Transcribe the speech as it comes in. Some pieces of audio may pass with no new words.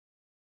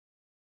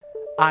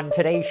On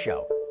today's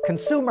show,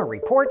 Consumer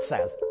Reports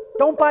says,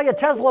 don't buy a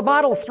Tesla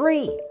Model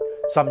 3.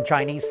 Some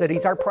Chinese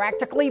cities are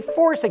practically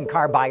forcing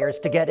car buyers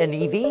to get an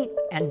EV,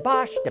 and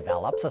Bosch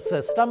develops a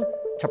system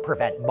to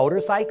prevent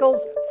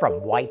motorcycles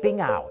from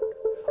wiping out.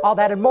 All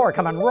that and more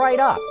coming right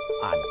up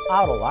on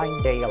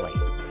Autoline Daily.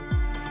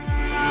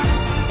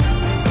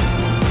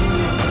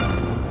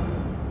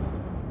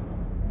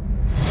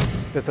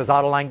 This is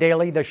Autoline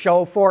Daily, the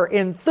show for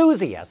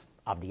enthusiasts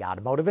of the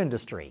automotive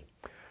industry.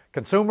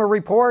 Consumer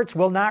Reports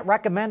will not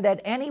recommend that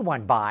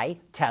anyone buy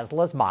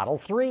Tesla's Model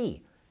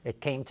 3.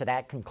 It came to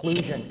that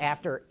conclusion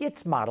after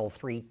its Model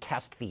 3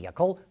 test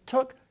vehicle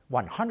took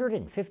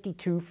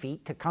 152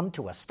 feet to come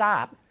to a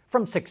stop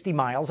from 60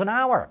 miles an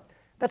hour.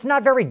 That's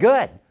not very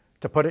good.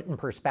 To put it in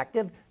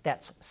perspective,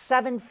 that's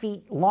 7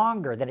 feet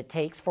longer than it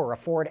takes for a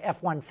Ford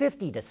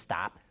F-150 to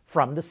stop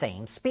from the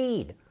same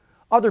speed.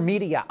 Other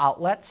media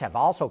outlets have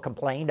also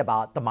complained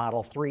about the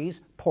Model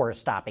 3's poor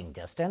stopping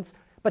distance,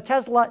 but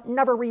Tesla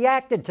never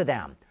reacted to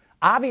them.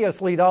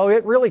 Obviously, though,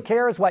 it really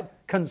cares what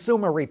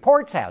Consumer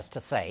Reports has to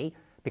say,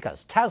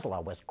 because Tesla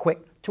was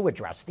quick to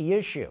address the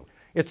issue.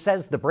 It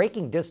says the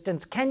braking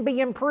distance can be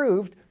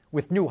improved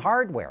with new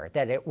hardware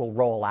that it will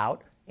roll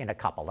out in a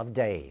couple of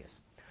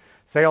days.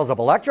 Sales of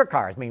electric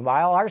cars,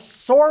 meanwhile, are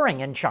soaring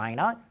in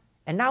China,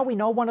 and now we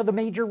know one of the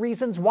major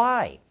reasons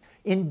why.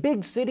 In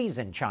big cities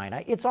in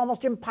China, it's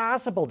almost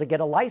impossible to get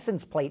a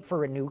license plate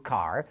for a new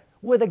car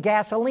with a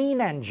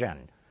gasoline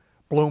engine.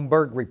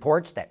 Bloomberg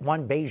reports that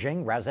one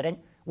Beijing resident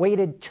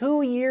waited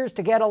 2 years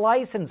to get a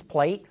license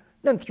plate,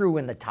 then threw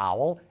in the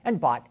towel and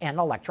bought an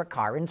electric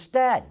car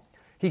instead.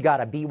 He got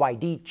a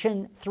BYD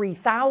Qin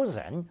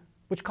 3000,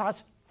 which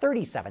cost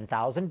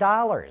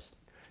 $37,000.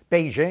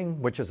 Beijing,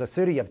 which is a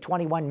city of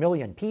 21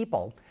 million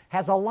people,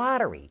 has a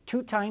lottery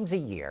 2 times a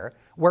year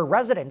where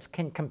residents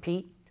can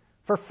compete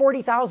for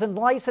 40,000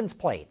 license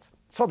plates,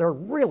 so they're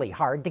really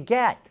hard to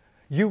get.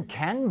 You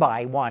can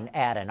buy one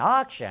at an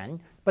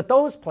auction, but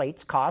those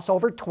plates cost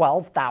over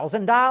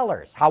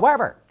 $12,000.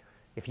 However,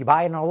 if you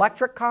buy an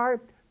electric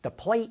car, the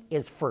plate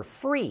is for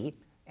free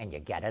and you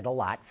get it a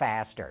lot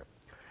faster.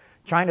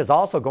 China's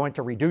also going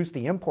to reduce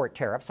the import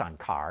tariffs on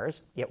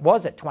cars. It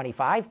was at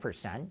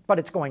 25%, but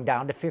it's going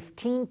down to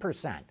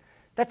 15%.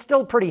 That's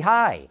still pretty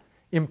high.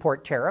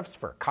 Import tariffs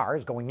for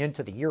cars going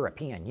into the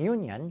European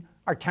Union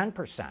are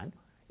 10%.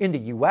 In the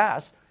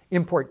U.S.,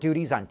 import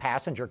duties on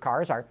passenger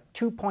cars are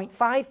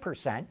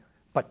 2.5%,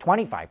 but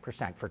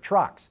 25% for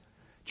trucks.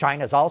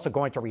 China is also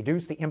going to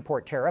reduce the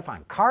import tariff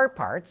on car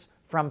parts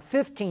from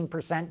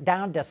 15%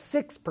 down to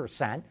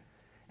 6%.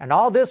 And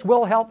all this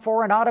will help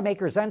foreign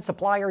automakers and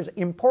suppliers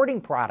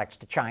importing products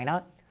to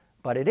China,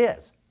 but it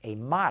is a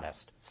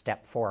modest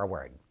step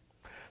forward.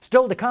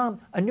 Still to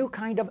come, a new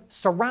kind of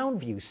surround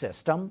view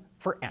system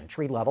for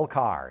entry-level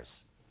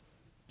cars.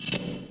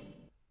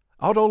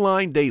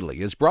 Autoline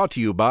Daily is brought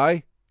to you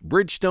by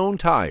Bridgestone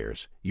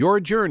Tires, your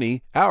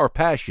journey, our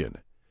passion.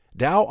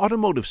 Dow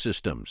Automotive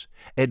Systems,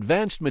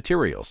 advanced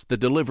materials that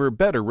deliver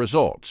better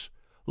results.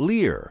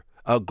 Lear,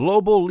 a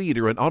global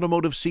leader in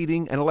automotive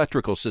seating and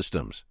electrical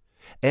systems.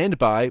 And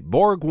by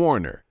Borg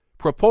Warner,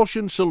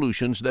 propulsion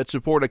solutions that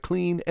support a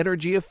clean,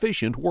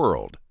 energy-efficient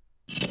world.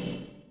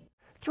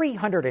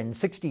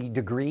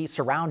 360-degree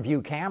surround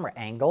view camera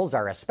angles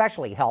are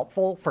especially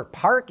helpful for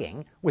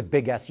parking with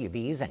big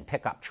SUVs and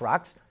pickup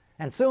trucks,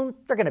 and soon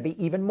they're going to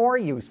be even more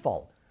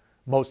useful.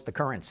 Most of the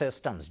current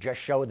systems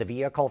just show the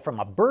vehicle from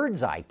a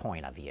bird's eye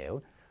point of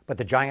view, but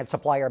the giant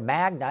supplier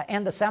Magna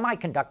and the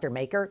semiconductor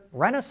maker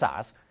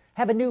Renesas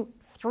have a new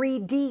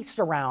 3D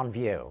surround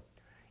view.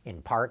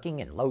 In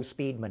parking and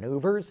low-speed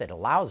maneuvers, it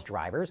allows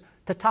drivers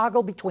to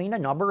toggle between a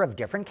number of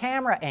different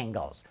camera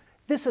angles.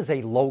 This is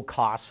a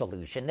low-cost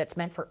solution that's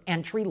meant for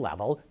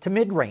entry-level to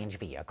mid-range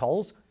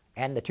vehicles,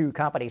 and the two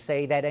companies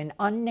say that an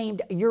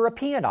unnamed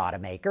European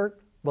automaker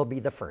will be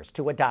the first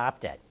to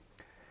adopt it.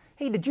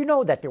 Hey, did you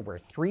know that there were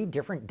 3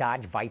 different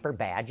Dodge Viper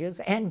badges?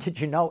 And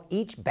did you know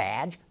each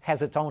badge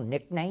has its own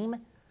nickname?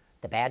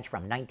 The badge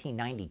from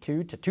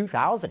 1992 to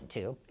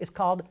 2002 is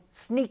called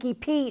Sneaky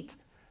Pete.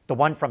 The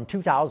one from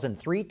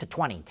 2003 to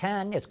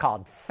 2010 is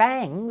called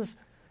Fangs.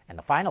 And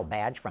the final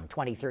badge from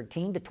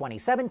 2013 to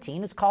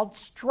 2017 is called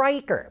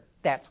Striker.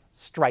 That's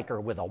Striker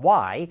with a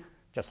Y,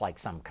 just like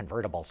some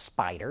convertible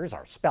spiders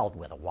are spelled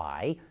with a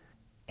Y.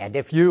 And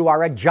if you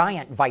are a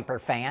giant Viper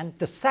fan,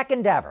 the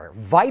second ever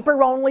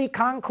Viper-only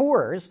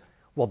concours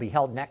will be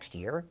held next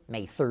year,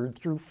 May 3rd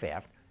through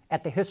 5th,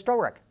 at the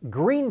historic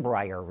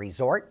Greenbrier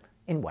Resort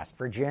in West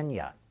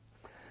Virginia.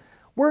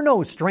 We're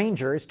no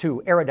strangers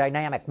to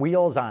aerodynamic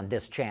wheels on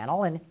this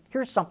channel, and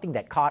here's something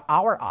that caught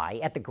our eye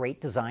at the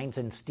Great Designs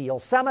in Steel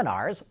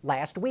seminars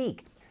last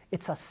week.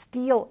 It's a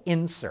steel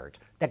insert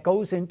that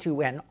goes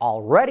into an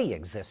already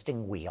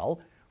existing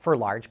wheel for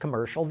large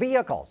commercial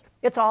vehicles.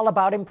 It's all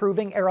about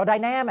improving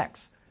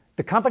aerodynamics.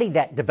 The company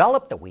that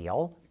developed the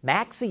wheel,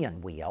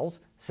 Maxion Wheels,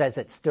 says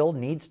it still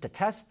needs to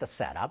test the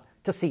setup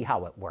to see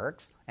how it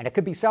works, and it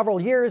could be several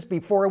years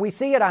before we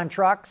see it on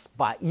trucks,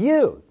 but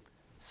you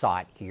saw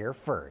it here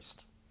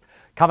first.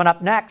 Coming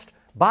up next,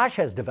 Bosch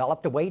has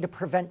developed a way to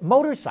prevent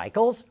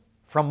motorcycles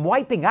from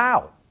wiping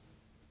out.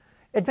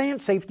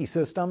 Advanced safety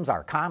systems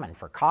are common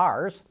for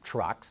cars,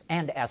 trucks,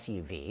 and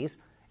SUVs,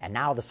 and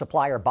now the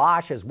supplier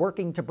Bosch is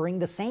working to bring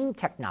the same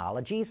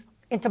technologies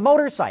into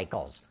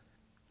motorcycles.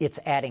 It's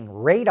adding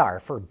radar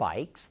for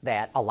bikes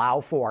that allow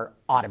for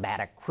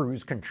automatic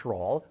cruise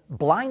control,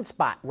 blind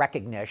spot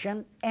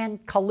recognition,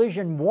 and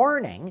collision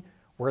warning,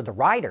 where the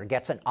rider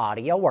gets an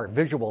audio or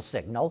visual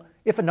signal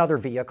if another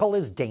vehicle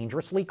is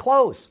dangerously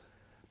close.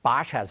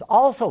 Bosch has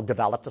also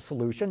developed a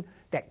solution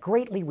that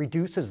greatly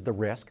reduces the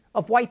risk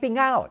of wiping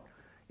out.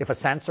 If a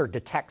sensor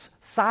detects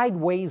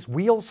sideways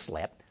wheel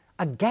slip,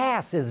 a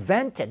gas is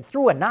vented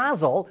through a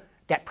nozzle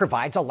that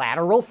provides a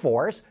lateral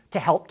force to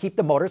help keep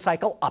the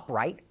motorcycle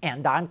upright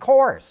and on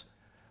course.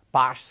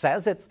 Bosch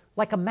says it's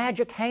like a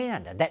magic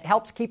hand that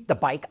helps keep the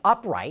bike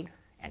upright,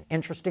 and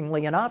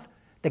interestingly enough,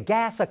 the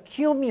gas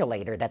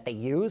accumulator that they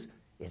use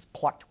is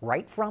plucked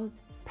right from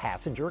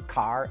passenger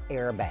car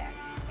airbags,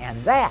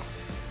 and that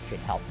should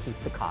help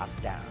keep the costs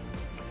down.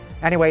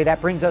 Anyway, that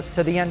brings us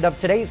to the end of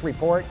today's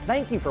report.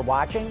 Thank you for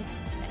watching,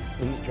 and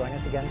please join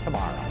us again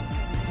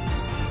tomorrow.